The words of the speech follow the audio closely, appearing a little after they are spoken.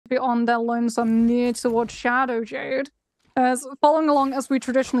be on their lonesome near towards Shadow Jade. As following along as we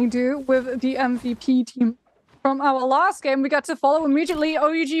traditionally do with the MVP team. From our last game, we got to follow immediately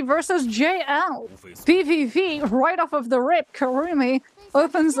OUG versus JL. PvP, right off of the rip, Karumi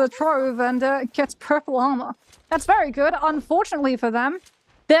opens the trove and gets purple armor. That's very good. Unfortunately for them,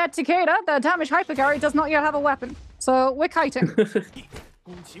 their Takeda, their damage hypercarry, does not yet have a weapon. So we're kiting.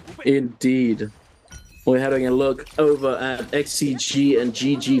 Indeed. We're having a look over at XCG and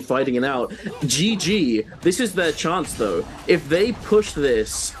GG fighting it out. GG, this is their chance though. If they push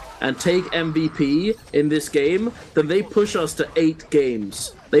this and take MVP in this game, then they push us to 8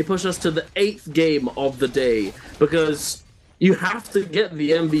 games. They push us to the 8th game of the day because you have to get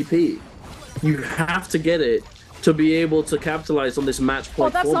the MVP. You have to get it to be able to capitalize on this match point.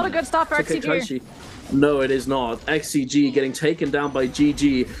 Well, that's not a good start for XCG. No, it is not. XCG getting taken down by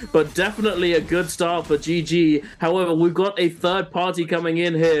GG, but definitely a good start for GG. However, we've got a third party coming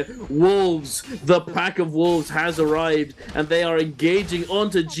in here. Wolves, the pack of Wolves has arrived, and they are engaging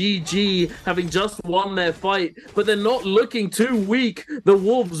onto GG, having just won their fight, but they're not looking too weak. The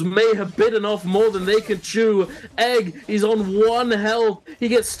Wolves may have bitten off more than they can chew. Egg is on 1 health. He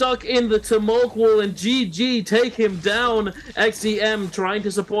gets stuck in the Tumult wall, and GG take him down. XEM trying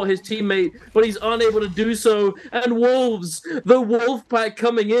to support his teammate, but he's unable to do so, and Wolves, the Wolf Pack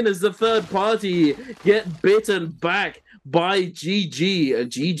coming in as the third party, get bitten back by GG.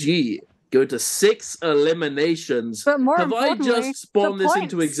 GG go to 6 eliminations. But more have I just spawned this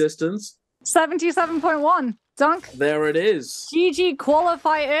into existence? 77.1. Dunk. There it is. GG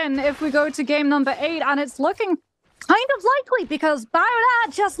qualify in if we go to game number 8, and it's looking kind of likely because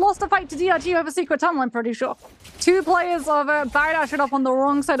Biodat just lost a fight to DRG over Secret Tunnel, I'm pretty sure. 2 players of Biodat showed up on the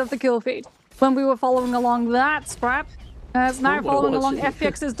wrong side of the kill feed when we were following along that scrap. As now following along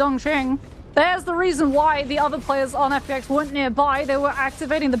FPX's Dongqing. There's the reason why the other players on FPX weren't nearby. They were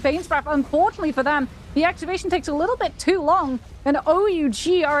activating the Bane scrap. Unfortunately for them, the activation takes a little bit too long, and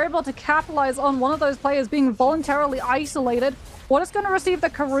OUG are able to capitalize on one of those players being voluntarily isolated. What is going to receive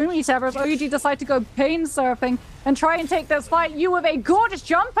the Karumi Saber as OUG decide to go Bane surfing and try and take this fight. You with a gorgeous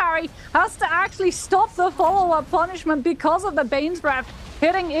jump parry has to actually stop the follow-up punishment because of the Bane scrap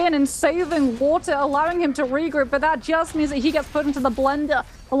hitting in and saving water, allowing him to regroup, but that just means that he gets put into the blender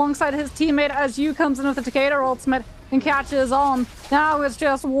alongside his teammate as Yu comes in with the Takeda ultimate and catches on. Now it's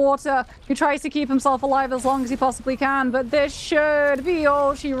just water. He tries to keep himself alive as long as he possibly can, but this should be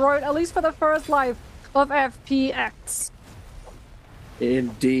all she wrote, at least for the first life of FPX.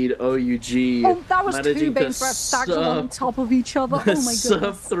 Indeed, OUG. Oh, that was 2 Bane scraps stacked on top of each other. Oh my goodness.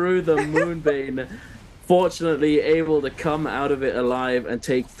 Surf through the Moonbane. Fortunately able to come out of it alive and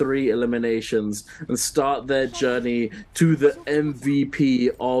take 3 eliminations and start their journey to the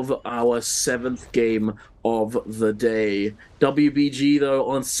MVP of our 7th game of the day. WBG though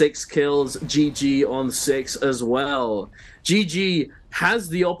on 6 kills, GG on 6 as well. GG has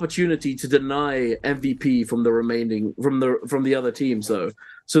the opportunity to deny MVP from the remaining from the other teams though.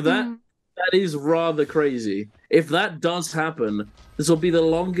 So that is rather crazy. If that does happen, this will be the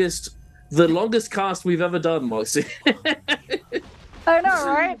longest cast we've ever done, Moxie. I know,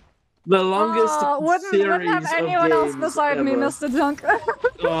 right? The longest series wouldn't have anyone else beside me, Mr. Dunk.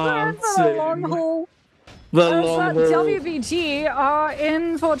 The long haul. WBG are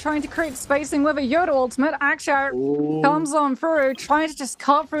in for trying to create spacing with a Yoda ultimate. Akshar comes on through, trying to just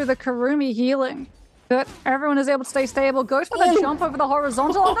cut through the Karumi healing. But everyone is able to stay stable. Goes for the jump over the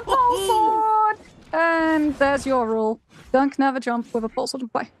horizontal on the pole sword. And there's your rule. Dunk, never jump with a pole sword in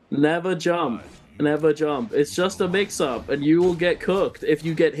play. Never jump. Never jump. It's just a mix-up, and you will get cooked if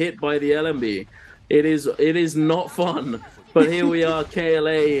you get hit by the LMB. It is not fun. But here we are,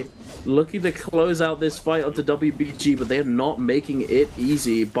 KLA, looking to close out this fight onto WBG, but they're not making it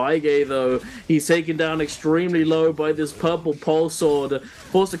easy. Baige, though, he's taken down extremely low by this purple pole sword,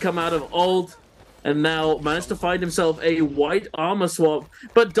 forced to come out of ult, and now managed to find himself a white armor swap,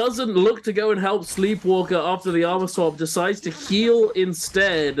 but doesn't look to go and help Sleepwalker after the armor swap, decides to heal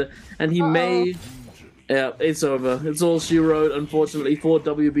instead, and he may... Yeah, it's over. It's all she wrote, unfortunately, for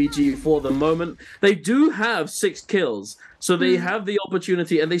WBG for the moment. They do have 6 kills, so they have the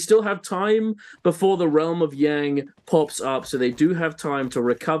opportunity, and they still have time before the Realm of Yang pops up, so they do have time to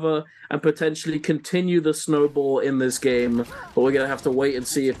recover and potentially continue the snowball in this game, but we're going to have to wait and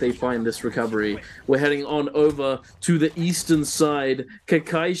see if they find this recovery. We're heading on over to the eastern side.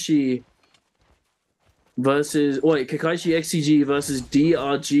 Kakaishi XCG versus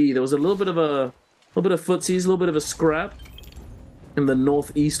DRG. There was a little bit of footsies, a little bit of a scrap in the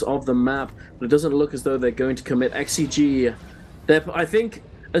northeast of the map, but it doesn't look as though they're going to commit. XCG, I think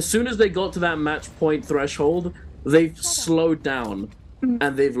as soon as they got to that match point threshold, they've slowed down.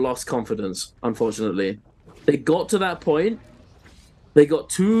 and they've lost confidence, unfortunately. They got to that point. They got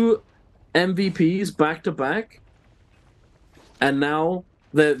 2 MVPs back to back, and now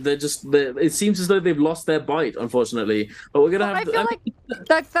it seems as though they've lost their bite, unfortunately. But we're gonna have. I feel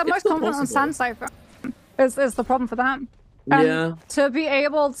like they're most confident on Sandcipher is the problem for them. And yeah. to be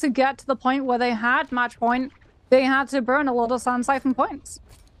able to get to the point where they had match point, they had to burn a lot of Sand Siphon points.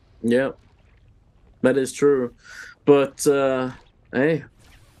 Yeah, that is true. But hey,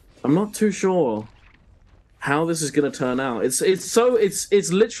 I'm not too sure how this is going to turn out.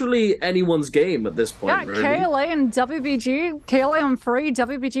 It's literally anyone's game at this point. Yeah, really. KLA and WBG, KLA on 3,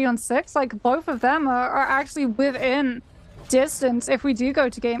 WBG on 6, like both of them are actually within distance if we do go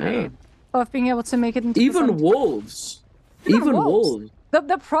to game 8 of being able to make it into even Wolves. Even Wolves.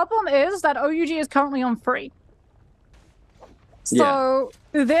 The problem is that OUG is currently on 3. So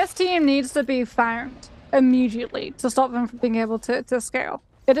this team needs to be found immediately to stop them from being able to scale.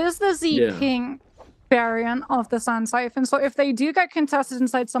 It is the Z King variant of the Sand Siphon. So if they do get contested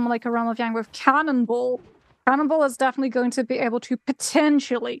inside someone like a Realm of Yang with Cannonball, Cannonball is definitely going to be able to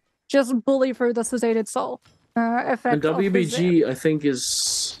potentially just bully through the Sedated Soul effect. And WBG, I think,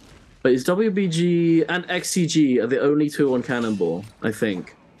 is WBG and XCG are the only 2 on Cannonball, I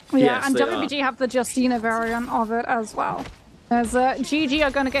think. Yeah, yes, and WBG have the Justina variant of it as well. As GG are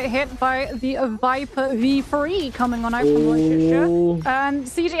going to get hit by the Viper V3 coming on out from Worcestershire. And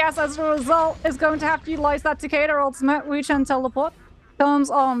CGS, as a result, is going to have to utilize that Takeda ultimate, which and teleport comes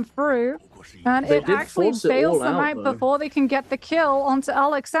on through. And it actually bails them out before they can get the kill onto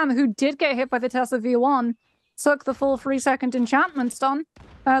LXM, who did get hit by the Tessa V1. Took the full 3-second enchantment stun.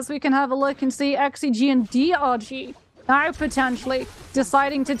 As we can have a look and see XCG and DRG now potentially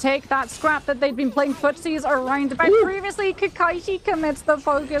deciding to take that scrap that they'd been playing footsies around about. Previously, Kakashi commits the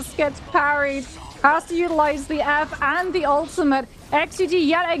focus, gets parried, has to utilize the F and the ultimate. XCG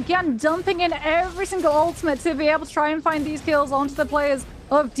yet again dumping in every single ultimate to be able to try and find these kills onto the players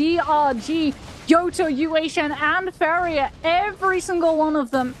of DRG, Yoto, Uation, and Feria. Every single one of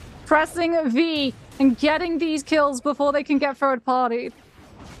them pressing V and getting these kills before they can get third party.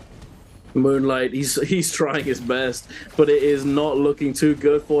 Moonlight, he's trying his best, but it is not looking too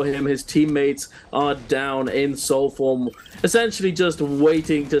good for him. His teammates are down in soul form, essentially just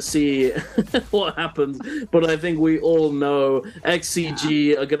waiting to see what happens. But I think we all know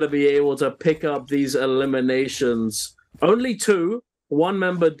XCG are going to be able to pick up these eliminations. Only 2. One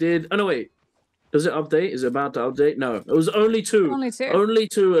member did... Oh, no, wait. Does it update? Is it about to update? No, it was only 2. Only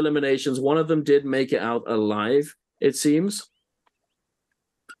 2 eliminations. One of them did make it out alive, it seems.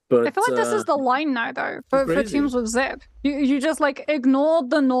 But, I feel like this is the line now, though, for teams with Zip. You just, like, ignore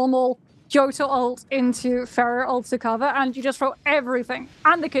the normal Yoto ult into Feria ult to cover, and you just throw everything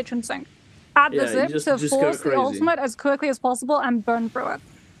and the kitchen sink at the Zip to force the ultimate as quickly as possible and burn through it.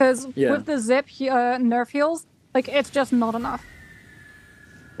 Because with the Zip nerf heals, like, it's just not enough.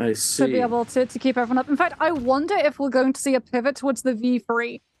 I see. To be able to keep everyone up. In fact, I wonder if we're going to see a pivot towards the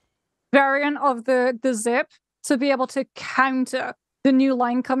V3 variant of the Zip to be able to counter the new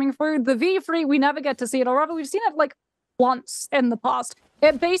line coming through. The V3, we never get to see it, or rather, we've seen it like once in the past.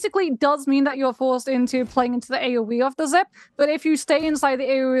 It basically does mean that you're forced into playing into the AoE of the Zip, but if you stay inside the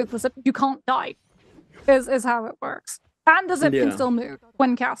AoE of the Zip, you can't die, is how it works. And the Zip can still move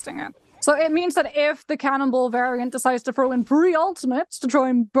when casting it. So it means that if the Cannonball variant decides to throw in 3 ultimates to try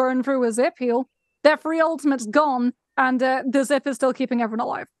and burn through a Zip heal, their 3 ultimates gone, and the Zip is still keeping everyone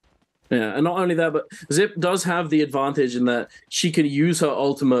alive. Yeah, and not only that, but Zip does have the advantage in that she can use her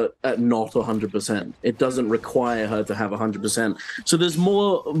ultimate at not 100%. It doesn't require her to have 100%. So there's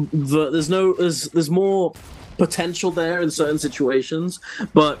more, there's more potential there in certain situations.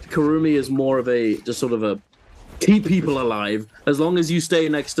 But Kurumi is more of a just sort of a keep people alive. As long as you stay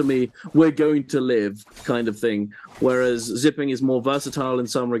next to me, we're going to live kind of thing. Whereas Zipping is more versatile in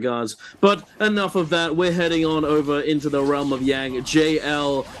some regards. But enough of that. We're heading on over into the realm of Yang.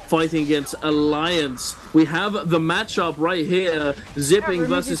 JL fighting against Alliance. We have the matchup right here. Zipping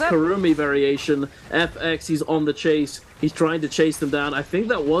versus Kurumi variation. FX, he's on the chase. He's trying to chase them down. I think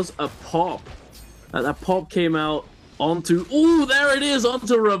that was a pop. That pop came out onto, ooh, there it is,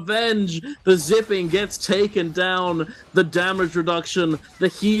 onto Revenge. The Zipping gets taken down. The damage reduction, the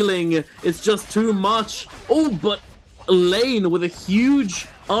healing, it's just too much. Oh, but Lane with a huge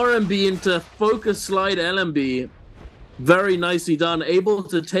RMB into focus slide LMB. Very nicely done. Able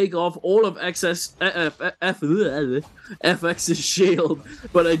to take off all of FX's shield,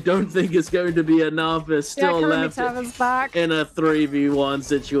 but I don't think it's going to be enough. It's still left in a 3v1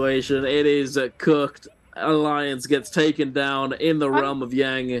 situation. It is cooked. Alliance gets taken down in the realm of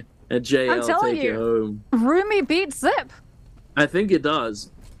Yang, and JL take it home. Rumi beats Zip. I think it does.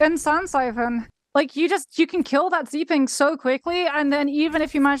 In Sun Siphon, like, you can kill that Z-Ping so quickly, and then even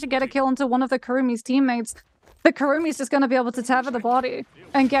if you manage to get a kill into one of the Kurumi's teammates, the Kurumi's just going to be able to tether the body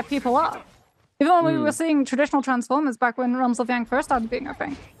and get people up. Even when we were seeing traditional Transformers back when Realms of Yang first started being a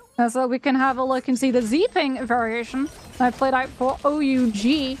thing. So we can have a look and see the Z-Ping variation. I played out for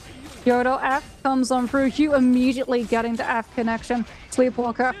OUG. Yodo F comes on through. Hugh immediately getting the F connection.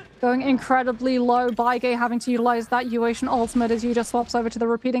 Sleepwalker going incredibly low. Baige having to utilize that Uation ultimate as you just swaps over to the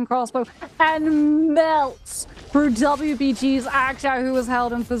repeating crossbow and melts through WBG's Akshao, who was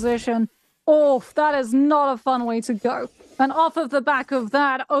held in position. Oof, that is not a fun way to go. And off of the back of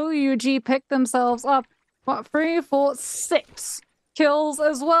that, OUG picked themselves up, what, 3, 4, 6 kills,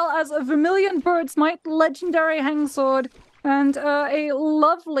 as well as a Vermilion Bird's Might legendary Hangsword, and a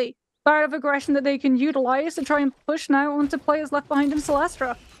lovely bout of aggression that they can utilize to try and push now onto players left behind in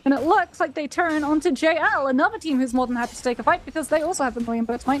Celestra. And it looks like they turn onto JL, another team who's more than happy to take a fight because they also have Vermilion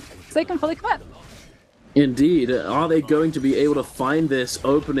Bird's Might, so they can fully commit. Indeed. Are they going to be able to find this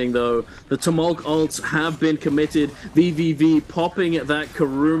opening, though? The Tumulk ults have been committed. VVV popping that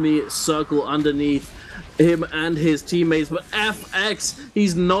Kurumi circle underneath him and his teammates, but FX,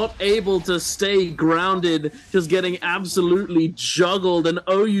 he's not able to stay grounded, just getting absolutely juggled, and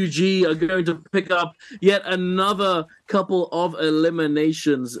OUG are going to pick up yet another couple of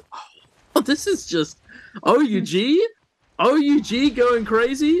eliminations. Oh, this is just OUG going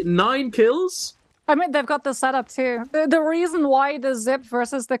crazy. 9 kills. I mean, they've got the setup too. The reason why the Zip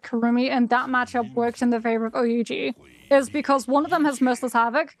versus the Kurumi and that matchup works in the favor of OUG is because one of them has Merciless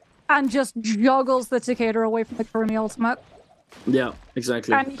Havoc and just juggles the Takeda away from the Kurumi ultimate. Yeah,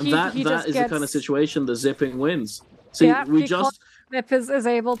 exactly. And that is the kind of situation the Zipping wins. See, yeah, we just... Zip is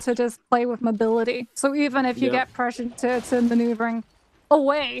able to just play with mobility. So even if you get pressured to maneuvering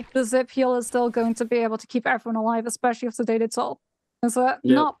away, the Zip heal is still going to be able to keep everyone alive, especially if Sedated Soul is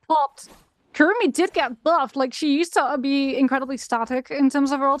not popped. Kurumi did get buffed. Like, she used to be incredibly static in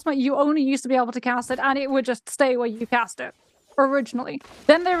terms of her ultimate. You only used to be able to cast it, and it would just stay where you cast it originally.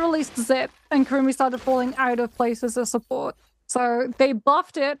 Then they released Zip, and Kurumi started falling out of place as a support. So they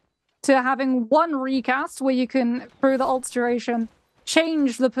buffed it to having one recast where you can, through the ult's duration,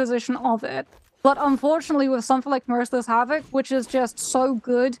 change the position of it. But unfortunately, with something like Merciless Havoc, which is just so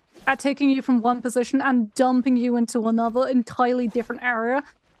good at taking you from one position and dumping you into another entirely different area,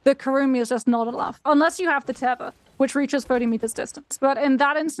 the Kurumi is just not enough. Unless you have the Tether, which reaches 30 meters distance. But in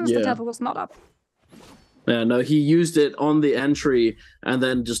that instance, the Tether was not up. Yeah, no, he used it on the entry, and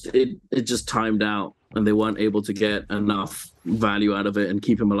then it just timed out, and they weren't able to get enough value out of it and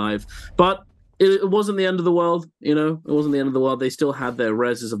keep him alive. But it wasn't the end of the world, you know? It wasn't the end of the world. They still had their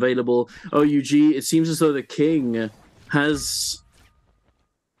reses available. OUG, it seems as though the King has...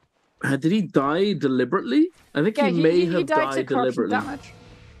 Did he die deliberately? I think he may have died deliberately. Damage.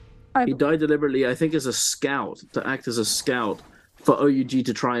 He died deliberately, I think, as a scout, to act as a scout for OUG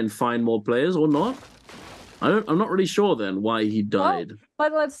to try and find more players, or not? I'm not really sure then why he died. Well,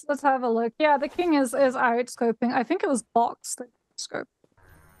 but let's have a look. Yeah, the King is out scoping. I think it was Box that scoped.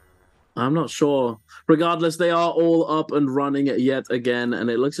 I'm not sure. Regardless, they are all up and running yet again, and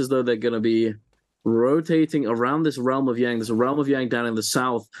it looks as though they're going to be rotating around this Realm of Yang. There's a Realm of Yang down in the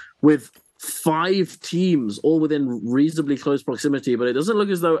south with 5 teams, all within reasonably close proximity, but it doesn't look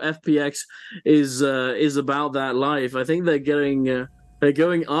as though FPX is about that life. I think they're going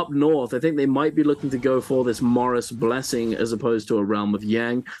up north. I think they might be looking to go for this Morris Blessing as opposed to a Realm of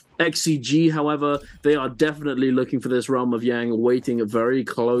Yang. XCG, however, they are definitely looking for this Realm of Yang, waiting very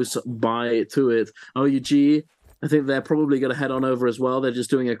close by to it. OUG, I think they're probably going to head on over as well. They're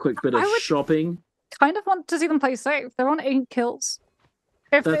just doing a quick bit of shopping. Kind of want to see them play safe. They're on 8 kills.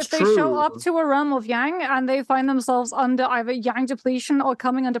 If they show up to a Realm of Yang and they find themselves under either Yang depletion or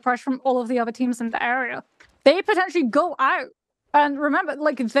coming under pressure from all of the other teams in the area, they potentially go out. And remember,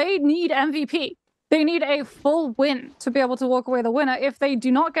 like, they need MVP. They need a full win to be able to walk away the winner. If they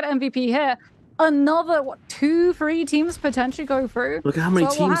do not get MVP here, another, 2-3 teams potentially go through. Look at how many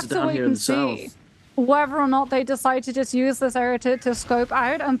teams are down here in the south. Whether or not they decide to just use this area to scope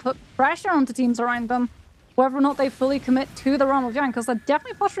out and put pressure onto teams around them. Whether or not they fully commit to the Realm of Yang, because they're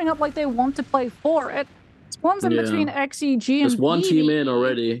definitely posturing up like they want to play for it. One's in between XEG and There's one team in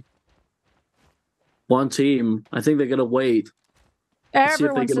already. One team. I think they're going to wait.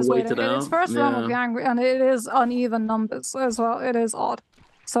 Everyone's just waiting. It's first Realm of Yang, and it is uneven numbers as well. It is odd.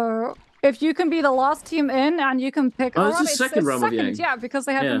 So if you can be the last team in and you can pick... Oh, it's the second Realm of Yang. Yeah, because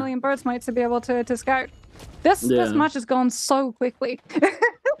they have a million birds might to be able to scout. This match has gone so quickly.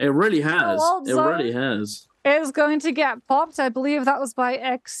 It really has. It really has. Is going to get popped. I believe that was by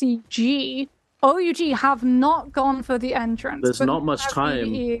XCG. OUG have not gone for the entrance. There's not much time.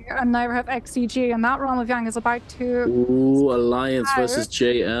 BBE, and neither have XCG, and that Realm of Yang is about to... Ooh, Alliance versus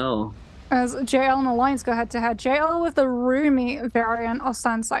JL. As JL and Alliance go head-to-head. JL with the Roomy variant of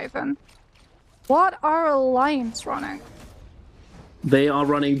Sand Siphon. What are Alliance running? They are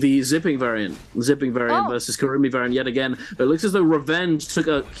running the Zipping variant. Zipping variant versus Karumi variant yet again. It looks as though Revenge took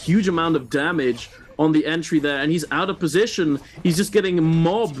a huge amount of damage on the entry there, and he's out of position. He's just getting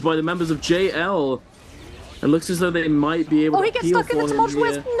mobbed by the members of JL. It looks as though they might be able to he gets heal stuck in the for him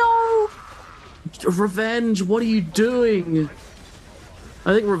tumultuous. here. No! Revenge, what are you doing?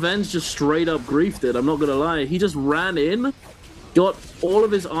 I think Revenge just straight up griefed it, I'm not gonna lie. He just ran in, got all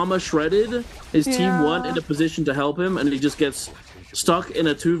of his armor shredded, his team weren't in a position to help him, and he just gets stuck in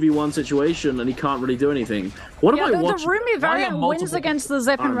a 2v1 situation and he can't really do anything. What am I watching? The Roomy variant wins against the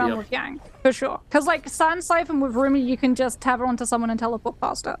Zip and Realm of Yang, for sure. Because, like, Sand Siphon with Roomy, you can just tether onto someone and teleport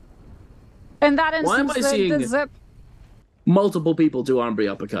past it. In that instance, why am I seeing the Zip... multiple people do Armbury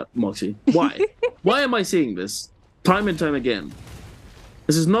uppercut, Moxie? Why? Why am I seeing this? Time and time again.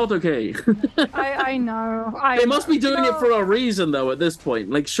 This is not okay. I know. They must be doing it for a reason, though, at this point.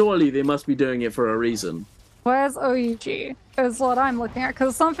 Like, surely they must be doing it for a reason. Where's OUG is what I'm looking at,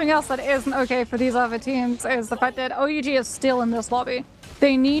 because something else that isn't okay for these other teams is the fact that OUG is still in this lobby.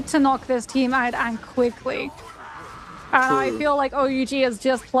 They need to knock this team out, and quickly. And I feel like OUG is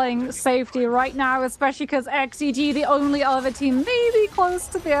just playing safety right now, especially because XEG, the only other team, may be close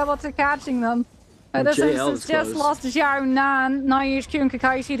to be able to catching them. This instance just lost Xiao Nan, NaiHQ, and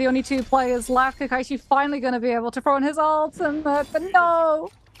Kakashi, the only two players left. Kakashi finally going to be able to throw in his ultimate, but no!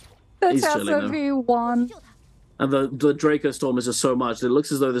 The Tessa won. And the Draco Storm is just so much that it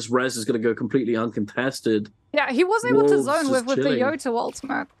looks as though this res is going to go completely uncontested. Yeah, he was able to zone with the Yoto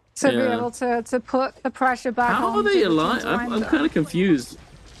ultimate to be able to put the pressure back on. How are they alive? I'm kind of confused.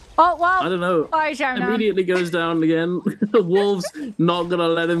 Oh, well, I don't know. Bye, immediately goes down again. The Wolves not going to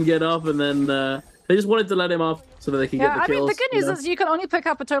let him get up, and then they just wanted to let him up so that they can get the kills. I mean, the good news is you can only pick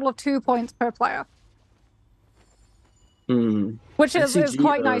up a total of 2 points per player. Which is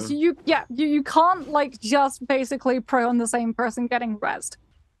quite nice. You can't like just basically prey on the same person getting rezzed.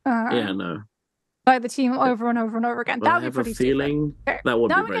 No. By the team over and over and over again. That would be pretty feeling stupid. That would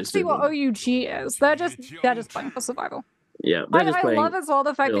now be we get to see what OUG is. They're just playing for survival. Yeah, I love as well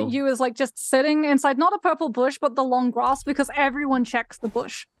the fact that you is like just sitting inside not a purple bush but the long grass, because everyone checks the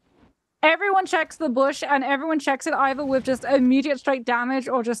bush. Everyone checks the bush, and everyone checks it either with just immediate straight damage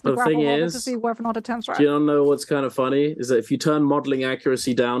or just the grapple roller to see whether or not it turns right. Do you know what's kind of funny? Is that if you turn modeling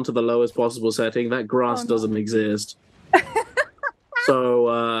accuracy down to the lowest possible setting, that grass doesn't exist.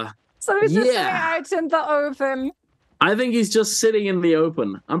 So he's just sitting out in the open. I think he's just sitting in the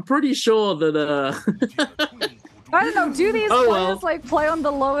open. I'm pretty sure that I don't know, do these players like play on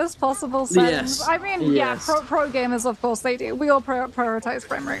the lowest possible settings? Yes. I mean, pro gamers, of course they do. We all prioritize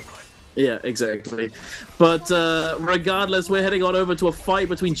frame rate. Yeah, exactly. But regardless, we're heading on over to a fight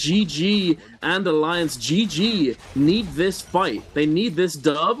between GG and Alliance. GG need this fight. They need this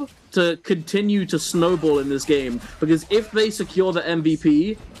dub to continue to snowball in this game, because if they secure the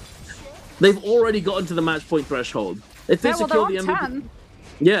MVP, they've already gotten to the match point threshold. If they secure the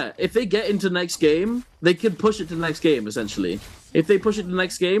MVP, if they get into next game, they could push it to the next game, essentially. If they push it to the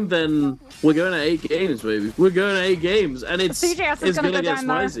next game, then we're going to 8 games, baby. We're going to 8 games, and it's going to get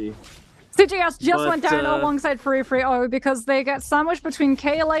spicy. CJS just went down alongside 3-3-0 because they get sandwiched between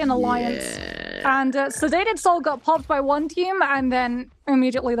KLA and Alliance. And Sedated Soul got popped by one team, and then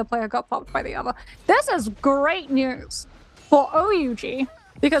immediately the player got popped by the other. This is great news for OUG,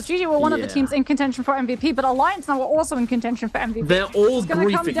 because GG were one of the teams in contention for MVP, but Alliance now are also in contention for MVP. They're all griefing each other. It's going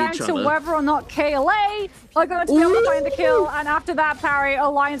to come down to whether or not KLA are going to be able to find the kill, and after that parry,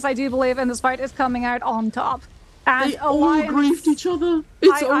 Alliance, I do believe, in this fight is coming out on top. And they all griefed each other.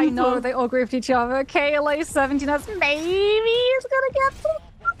 I know they all griefed each other. KLA 17 as maybe is gonna get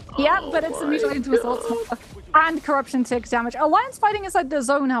some. But it's immediately into assault and corruption takes damage. Alliance fighting inside the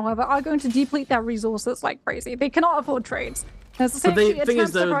zone, however, are going to deplete their resources like crazy. They cannot afford trades. But the thing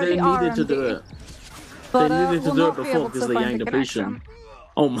is, though, they needed to do it. They needed to do it before because of the Yang depletion.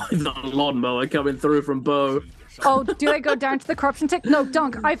 Oh my lord, Moa coming through from Bo. Oh, do they go down to the corruption tick? No,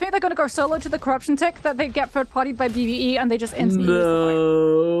 Dunk. I think they're going to go solo to the corruption tick that they get third-partied by BBE, and they just instantly use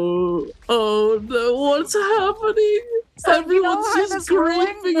the point. Oh no, what's happening? So everyone's just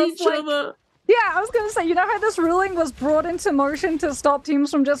griefing each other. Yeah, I was going to say, you know how this ruling was brought into motion to stop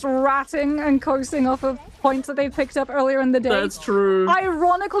teams from just ratting and coasting off of points that they picked up earlier in the day? That's true.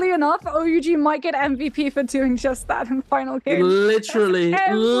 Ironically enough, OUG might get MVP for doing just that in final game. Literally.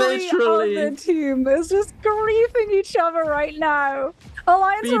 Every other team is just griefing each other right now.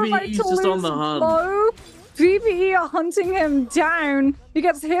 Alliance are about BBE's to just on lose the hunt. low. BBE are hunting him down. He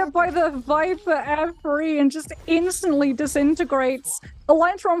gets hit by the Viper F3 and just instantly disintegrates.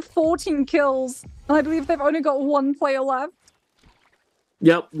 Alliance are on 14 kills, and I believe they've only got one player left.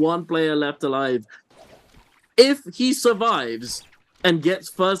 Yep, one player left alive. If he survives and gets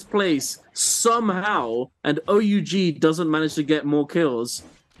first place somehow, and OUG doesn't manage to get more kills,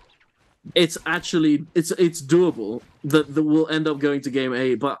 it's actually it's doable that we'll end up going to game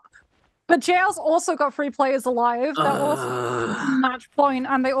 8. But JL's also got 3 players alive. They're also match point,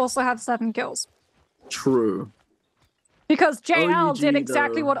 and they also have 7 kills. True. Because JL OUG, did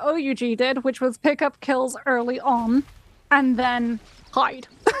exactly though. what OUG did, which was pick up kills early on, and then hide.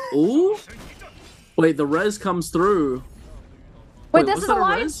 Ooh. Wait, the res comes through. Wait, was this is that a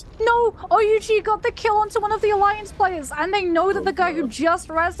Alliance? res? No, OUG got the kill onto one of the Alliance players, and they know that the guy who just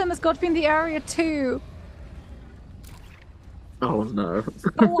rezzed him has got to be in the area too. Oh no.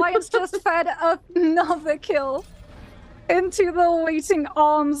 Alliance just fed another kill into the waiting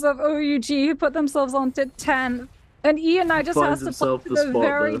arms of OUG, who put themselves onto 10. And Ian now just has Finds to put himself to the the spot,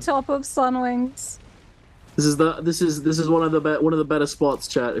 very though. top of Sunwings. This is one of the better spots,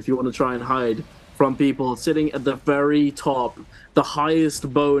 chat, if you want to try and hide from people sitting at the very top, the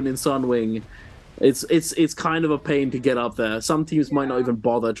highest bone in Sunwing. It's kind of a pain to get up there. Some teams might not even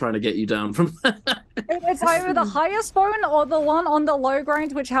bother trying to get you down from that. It's either the highest bone or the one on the low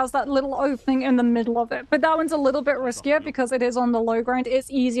ground, which has that little opening in the middle of it. But that one's a little bit riskier because it is on the low ground. It's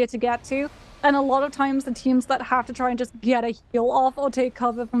easier to get to. And a lot of times the teams that have to try and just get a heal off or take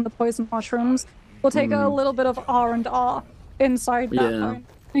cover from the poison mushrooms will take a little bit of R&R inside that bone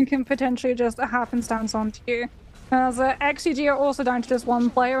and can potentially just happenstance onto you. As XCG are also down to just one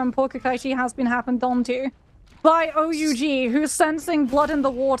player, and poor Kakashi has been happened onto by OUG, who's sensing blood in the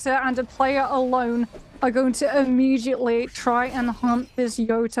water, and a player alone are going to immediately try and hunt this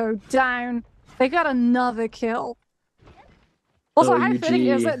Yoto down. They got another kill. Also, how fitting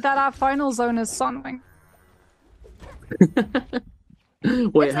is it that our final zone is Sunwing?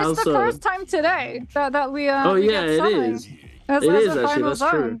 Wait, how it's the so? first time today that we Oh we yeah, get it Sunwing is. as It is a actually. final That's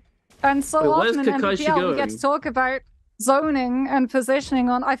zone. true. And so Wait, where's often in Kakashi NBPL we get going? to talk about zoning and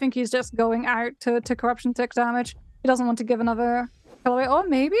positioning on. I think he's just going out to corruption tick damage. He doesn't want to give another kill away. Or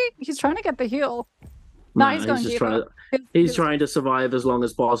maybe he's trying to get the heal. No, Nah, he's going just deeper. he's trying to survive as long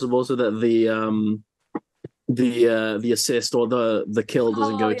as possible so that the assist or the kill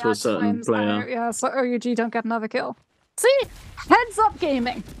doesn't go to a certain player. Yeah, so OUG don't get another kill. See? Heads up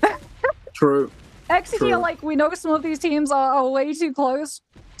gaming. True. XCG are like, we know some of these teams are way too close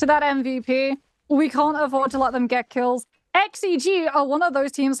to that MVP. We can't afford to let them get kills. XCG are one of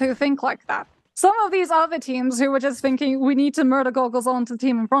those teams who think like that. Some of these other teams who were just thinking we need to murder goggles onto the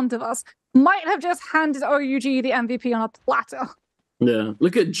team in front of us might have just handed OUG the MVP on a platter. Yeah.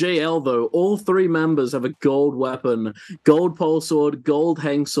 Look at JL though. All 3 members have a gold weapon, gold pole sword, gold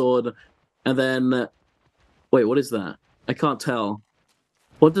hang sword, and then wait, what is that? I can't tell.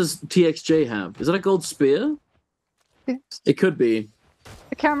 What does TXJ have? Is that a gold spear? It could be.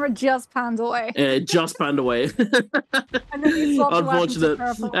 The camera just panned away. It just panned away. And then you swapped your weapons to Unfortunate.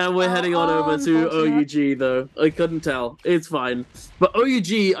 purple. And we're heading on over to Unfortunate. OUG though. I couldn't tell. It's fine. But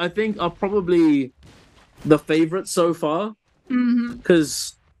OUG, I think, are probably the favorites so far.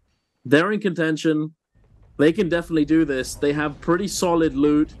 Because they're in contention. They can definitely do this. They have pretty solid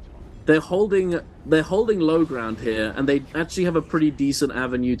loot. They're holding low ground here, and they actually have a pretty decent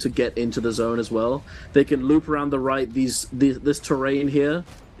avenue to get into the zone as well. They can loop around the right, this terrain here,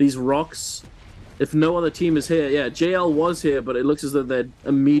 these rocks. If no other team is here, yeah, JL was here, but it looks as though they're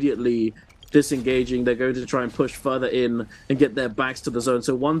immediately disengaging. They're going to try and push further in and get their backs to the zone.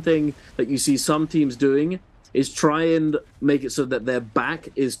 So one thing that you see some teams doing is try and make it so that their back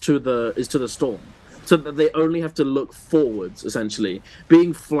is to the storm, so that they only have to look forwards, essentially.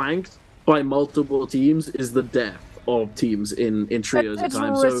 Being flanked by multiple teams is the death of teams in trios at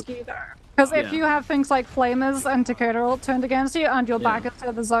times. It's risky though. Because if you have things like Flamers and Takeda turned against you and your back is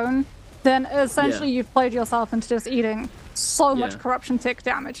to the zone, then essentially you've played yourself into just eating so much corruption tick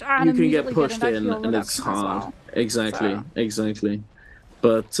damage. And you can get immediately pushed getting that in, heal and it's reduction as hard. well. Exactly, So. exactly.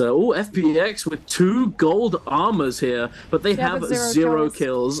 But FPX with 2 gold armors here, but they have but 0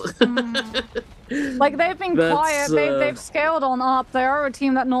 kills. Like, they've been quiet. They've scaled on up. They are a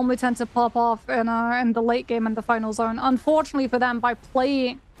team that normally tend to pop off in the late game and the final zone. Unfortunately for them, by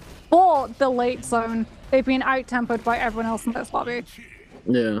playing for the late zone, they've been out-tempoed by everyone else in this lobby.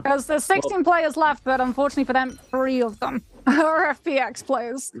 Yeah. Because there's 16 players left, but unfortunately for them, 3 of them are FPX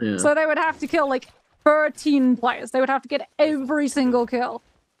players. So they would have to kill, like, 13 players. They would have to get every single kill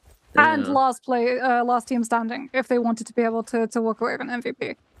and last team standing if they wanted to be able to walk away with an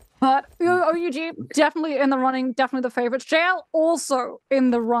MVP. But OUG definitely in the running, definitely the favorites. JL also in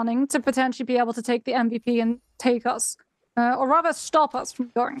the running to potentially be able to take the MVP and take us, or rather stop us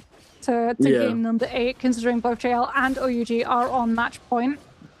from going to game number 8, considering both JL and OUG are on match point.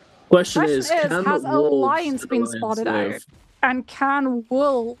 Question is has Alliance been spotted out? And can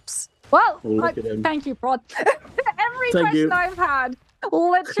Wolves? Well, thank you, Prod. Every question I've had,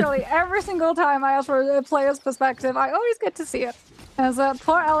 literally every single time I ask for a player's perspective, I always get to see it. As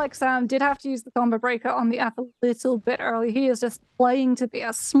poor Alex did have to use the combo breaker on the F a little bit early. He is just playing to be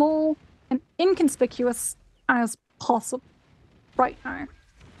as small and inconspicuous as possible right now.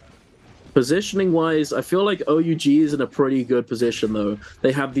 Positioning wise, I feel like OUG is in a pretty good position though.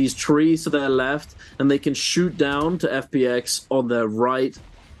 They have these trees to their left and they can shoot down to FPX on their right.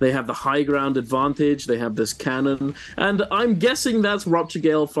 They have the high ground advantage. They have this cannon, and I'm guessing that's Rupture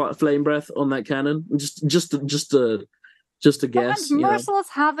Gale Flame Breath on that cannon. Just a guess. And Merciless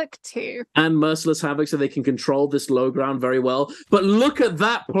Havoc too. And Merciless Havoc, so they can control this low ground very well. But look at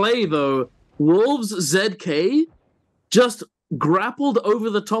that play though. Wolves ZK just grappled over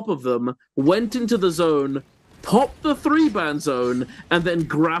the top of them, went into the zone, popped the 3-ban zone, and then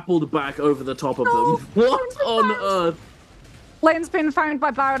grappled back over the top of them. What on earth? Lane's been found by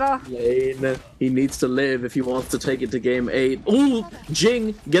Bowder. Lane, he needs to live if he wants to take it to game 8. Ooh,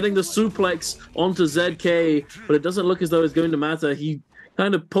 Jing getting the suplex onto ZK, but it doesn't look as though it's going to matter. He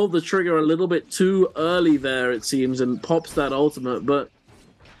kind of pulled the trigger a little bit too early there, it seems, and pops that ultimate, but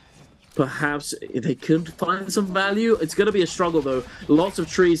perhaps they could find some value. It's going to be a struggle, though. Lots of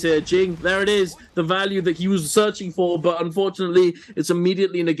trees here. Jing, there it is. The value that he was searching for, but unfortunately, it's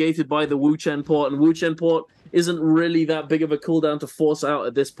immediately negated by the Wu Chen port, and Wu Chen port isn't really that big of a cooldown to force out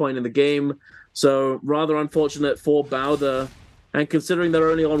at this point in the game. So, rather unfortunate for Bowder. And considering they're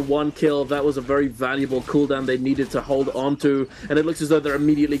only on 1 kill, that was a very valuable cooldown they needed to hold on to. And it looks as though they're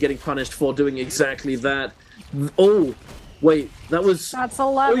immediately getting punished for doing exactly that. Oh, wait, that's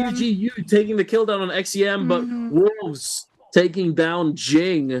 11. OUGU taking the kill down on XEM, but Wolves taking down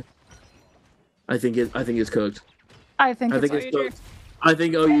Jing. I think it's cooked. I think it's cooked. I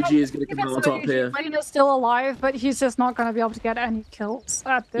think OUG is going to come out on top here. Lane is still alive, but he's just not going to be able to get any kills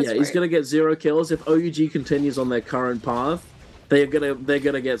at this rate. He's going to get 0 kills. If OUG continues on their current path, they're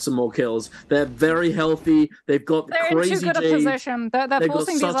gonna get some more kills. They're very healthy. They've got crazy in too good a position. They're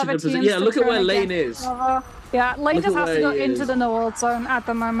forcing these other teams. Yeah, look at where Lane is. Yeah, Lane just has to go into the no-ult zone at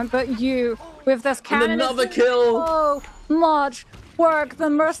the moment. But you, with this cannon, and another kill. So much work. The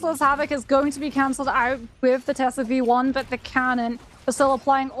Merciless Havoc is going to be cancelled out with the Tessa V1, but the cannon is still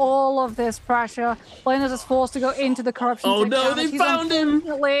applying all of this pressure. Lane is just forced to go into the corruption. Oh no, they found him!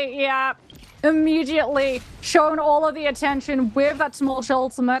 Yeah. Immediately shown all of the attention with that small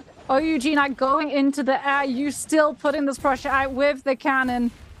ultimate. OUG now going into the air. You still putting this pressure out with the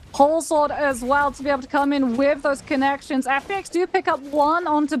cannon. Whole Sword as well to be able to come in with those connections. FPX do pick up 1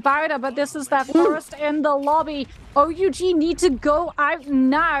 onto Bowder, but this is their first in the lobby. OUG need to go out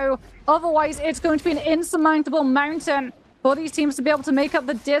now. Otherwise, it's going to be an insurmountable mountain for these teams to be able to make up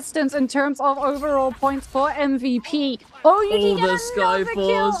the distance in terms of overall points for MVP. OUG get another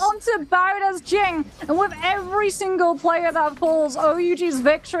kill onto Bowder's Jing. And with every single player that falls, OUG's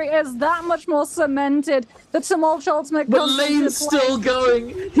victory is that much more cemented. The Tumult Ultimate comes into play. But Lane's still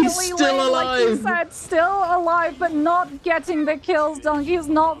going. He's still alive. Like you said, still alive, but not getting the kills done. He's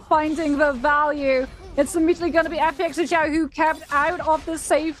not finding the value. It's immediately going to be FPX and Xiao who kept out of the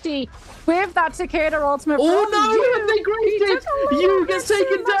safety with that Takeda ultimate. Oh no, they grazed it! You get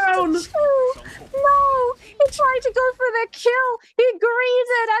taken down! No, he tried to go for the kill. He greaves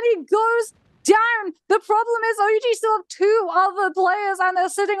it and he goes down. The problem is OUG still have 2 other players and they're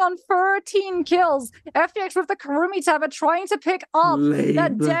sitting on 13 kills. FPX with the Karumi Tabba trying to pick up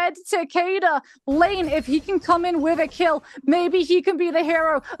the dead Takeda. Lane, if he can come in with a kill, maybe he can be the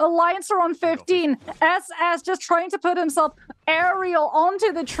hero. Alliance are on 15. SS just trying to put himself aerial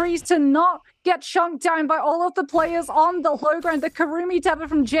onto the trees to not get chunked down by all of the players on the low ground. The Karumi Tabba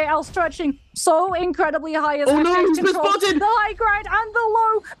from JL stretching so incredibly high as he's been spotted! The high ground and the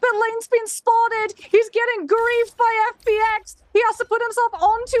low, but Lane's been spotted. He's getting griefed by FPX. He has to put himself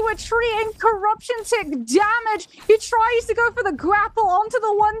onto a tree and corruption tick damage. He tries to go for the grapple onto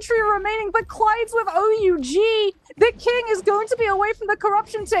the 1 tree remaining, but collides with OUG. The king is going to be away from the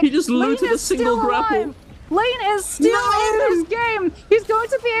corruption tick. He just looted a single grapple. Lane is still in this game. He's going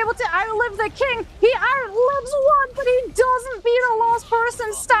to be able to outlive the king. He outlives 1, but he doesn't be the last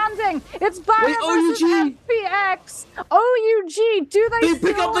person standing. It's Bowder versus FPX. OUG, do they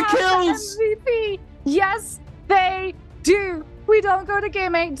pick up the kills? MVP? Yes, they do. We don't go to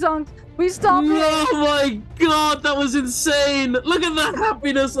game 8 dunk. We stop here. Oh my god, that was insane. Look at the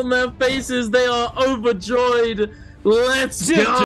happiness on their faces. They are overjoyed. Let's go.